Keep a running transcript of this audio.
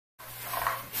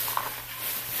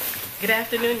Good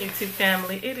afternoon, YouTube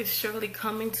family. It is Shirley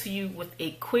coming to you with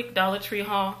a quick Dollar Tree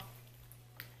haul.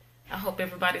 I hope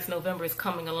everybody's November is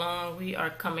coming along. We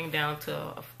are coming down to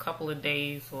a couple of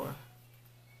days or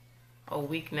a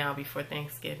week now before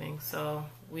Thanksgiving. So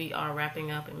we are wrapping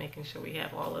up and making sure we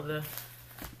have all of the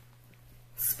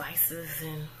spices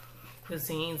and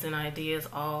cuisines and ideas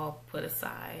all put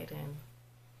aside and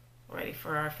ready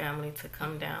for our family to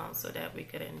come down so that we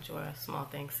could enjoy a small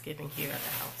Thanksgiving here at the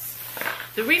house.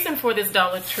 The reason for this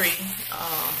Dollar Tree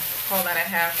haul that I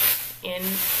have in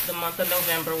the month of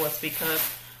November was because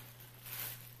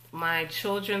my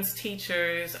children's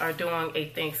teachers are doing a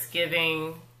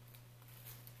Thanksgiving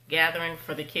gathering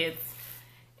for the kids,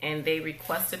 and they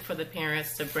requested for the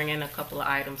parents to bring in a couple of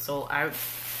items. So I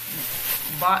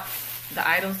bought the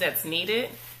items that's needed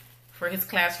for his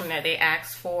classroom that they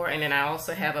asked for, and then I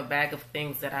also have a bag of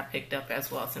things that I picked up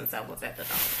as well since I was at the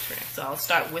Dollar Tree. So I'll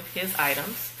start with his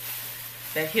items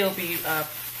that he'll be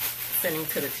sending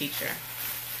to the teacher.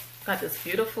 Got this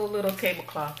beautiful little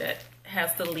tablecloth that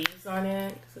has the leaves on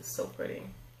it. This is so pretty.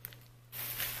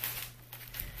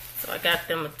 So I got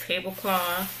them a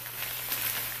tablecloth.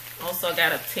 Also I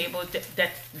got a table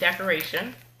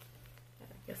decoration. I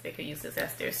guess they could use this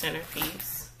as their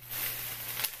centerpiece.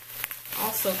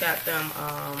 Also got them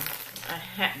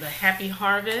the Happy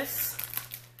Harvest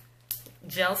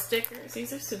gel stickers.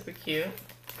 These are super cute.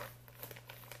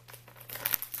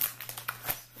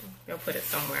 I'll put it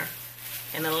somewhere.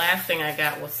 And the last thing I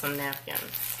got was some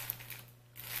napkins.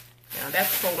 Now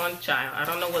that's for one child. I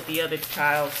don't know what the other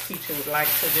child's teacher would like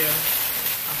to do.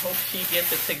 I hope she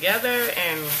gets it together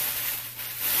and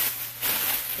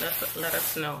let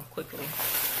us know quickly,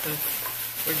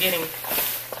 since we're getting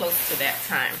close to that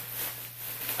time.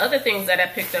 Other things that I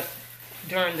picked up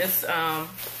during this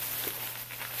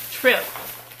trip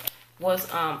was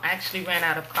I actually ran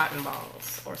out of cotton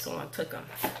balls, or someone took them.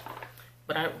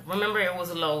 But I remember it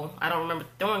was low. I don't remember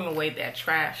throwing away that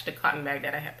trash, the cotton bag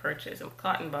that I had purchased. And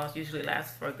cotton balls usually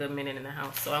last for a good minute in the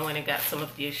house. So I went and got some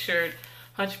of the Assured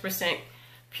 100%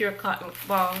 pure cotton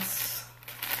balls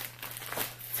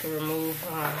to remove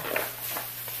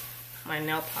my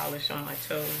nail polish on my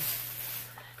toes.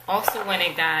 Also went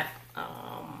and got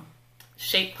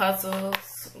shape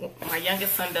puzzles. My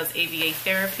youngest son does ABA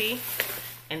therapy,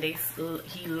 and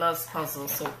he loves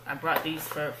puzzles, so I brought these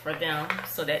for them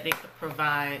so that they could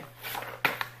provide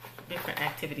different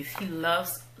activities. He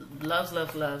loves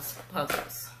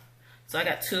puzzles. So I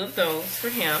got 2 of those for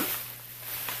him.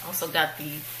 Also got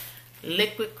the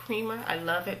liquid creamer. I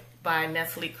love it, by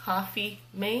Nestle Coffee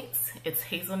Mates. It's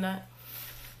hazelnut.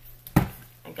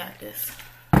 I got this.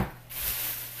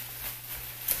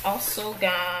 Also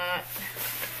got,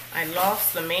 I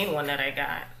lost the main one that I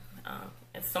got.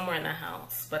 It's somewhere in the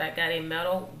house, but I got a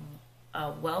metal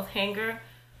wealth hanger,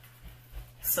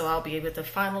 so I'll be able to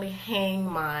finally hang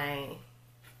my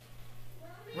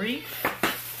wreath.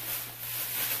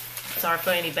 Sorry for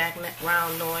any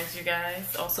background noise, you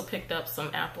guys. Also picked up some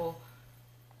apple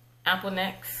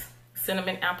necks,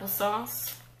 cinnamon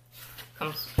applesauce.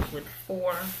 Comes with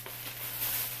 4.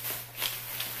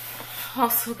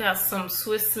 Also got some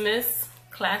Swiss Miss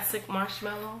classic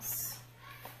marshmallows.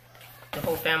 The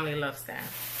whole family loves that.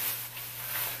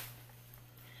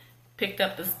 Picked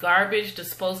up this garbage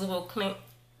disposable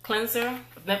cleanser.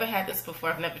 I've never had this before.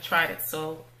 I've never tried it,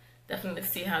 so definitely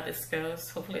see how this goes.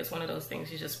 Hopefully it's one of those things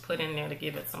you just put in there to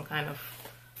give it some kind of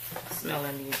smell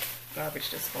in the garbage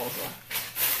disposal.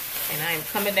 And I am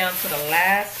coming down to the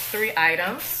last 3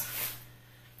 items.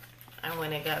 I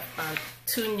went and got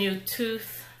 2 new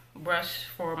toothbrush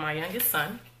for my youngest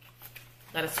son.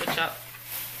 Got to switch out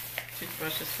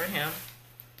toothbrushes for him.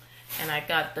 And I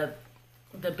got the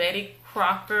Betty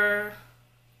Crocker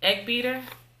egg beater,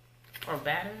 or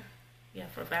batter. Yeah,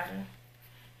 for batter.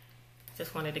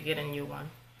 Just wanted to get a new one.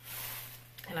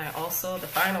 And I also, the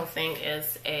final thing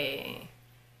is a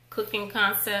Cooking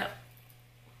Concept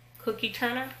cookie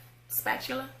turner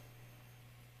spatula.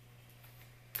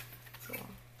 So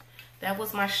that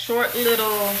was my short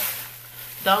little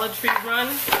Dollar Tree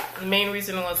run. The main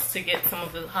reason was to get some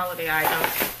of the holiday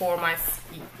items for my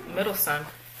middle son,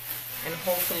 and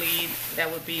hopefully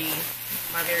that would be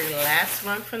my very last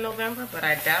run for November, but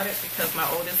I doubt it because my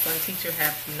oldest son teacher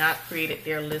have not created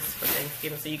their list for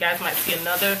Thanksgiving. So you guys might see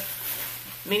another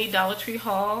mini Dollar Tree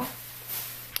haul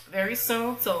very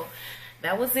soon. So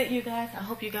that was it, you guys. I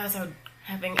hope you guys are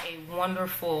having a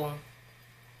wonderful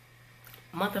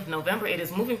month of November. It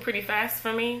is moving pretty fast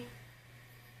for me.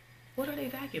 What are they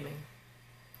vacuuming?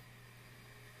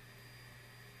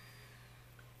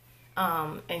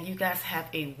 And you guys have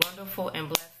a wonderful and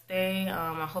blessed day.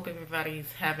 I hope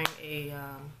everybody's having a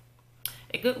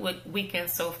a good weekend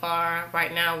so far.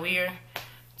 Right now we're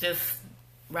just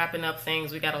wrapping up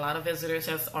things. We got a lot of visitors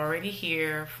that's already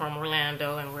here from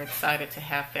Orlando, and we're excited to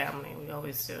have family. We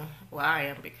always do. Well, I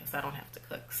am, because I don't have to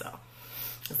cook, so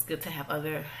it's good to have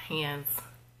other hands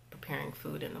preparing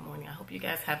food in the morning. I hope you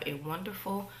guys have a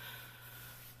wonderful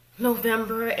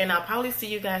November, and I'll probably see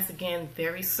you guys again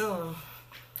very soon.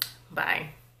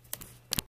 Bye.